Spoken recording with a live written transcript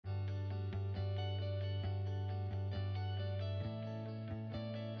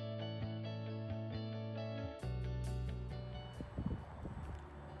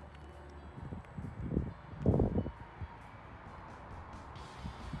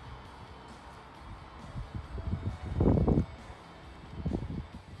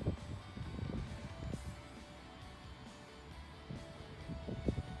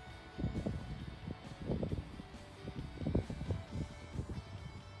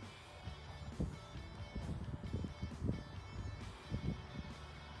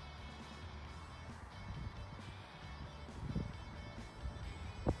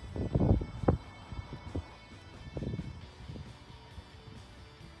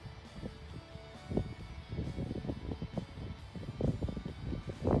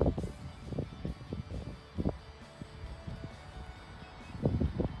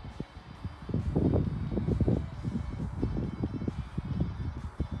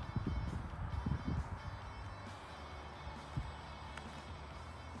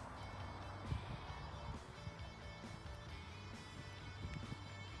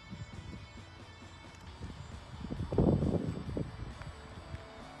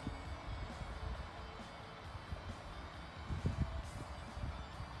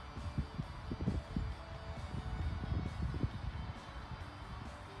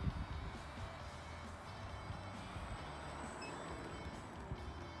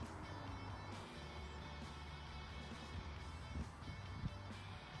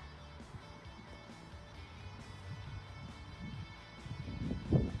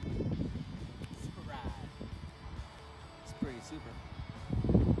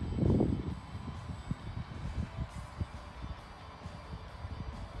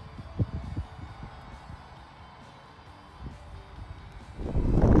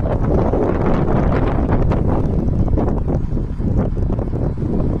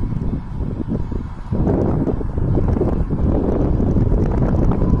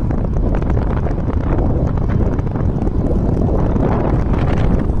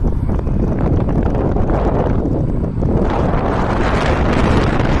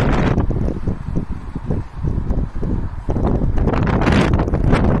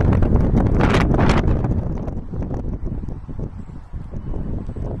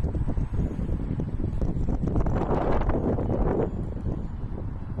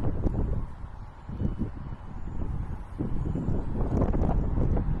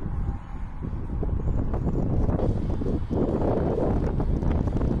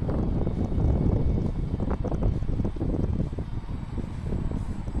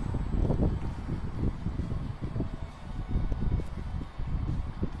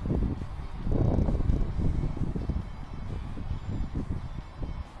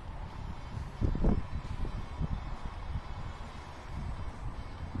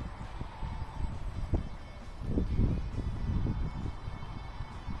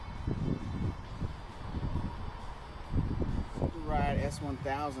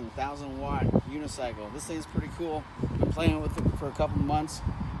S1000 1000-watt unicycle. This thing's pretty cool. Been playing with it for a couple months.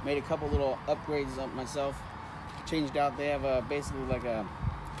 Made a couple little upgrades up myself. Changed out. They have basically like a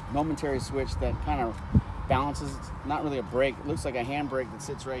momentary switch that kind of balances. It's not really a brake. It looks like a handbrake that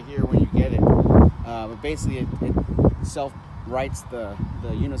sits right here when you get it. But basically it self-rights the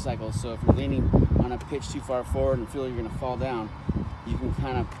unicycle. So if you're leaning on a pitch too far forward and feel you're going to fall down, you can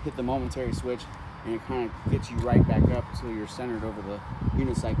kind of hit the momentary switch and it kind of gets you right back up so you're centered over the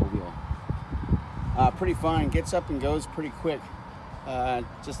unicycle wheel. Pretty fun. Gets up and goes pretty quick.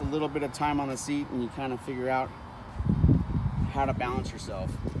 Just a little bit of time on the seat and you kind of figure out how to balance yourself.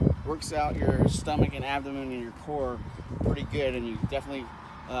 Works out your stomach and abdomen and your core pretty good, and you definitely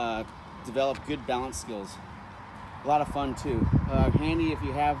develop good balance skills. A lot of fun too. Handy if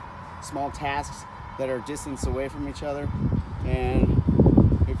you have small tasks that are distance away from each other, and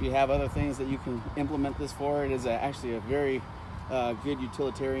if you have other things that you can implement this for. It is actually a very good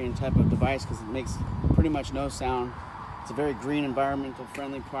utilitarian type of device because it makes pretty much no sound. It's a very green, environmental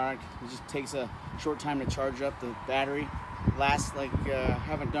friendly product. It just takes a short time to charge up the battery. Lasts like,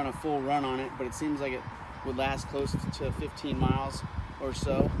 haven't done a full run on it, but it seems like it would last close to 15 miles or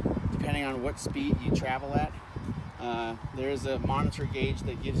so, depending on what speed you travel at. There is a monitor gauge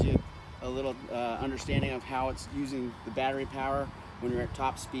that gives you a little understanding of how it's using the battery power when you're at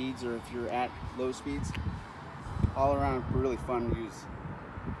top speeds or if you're at low speeds. All around really fun to use.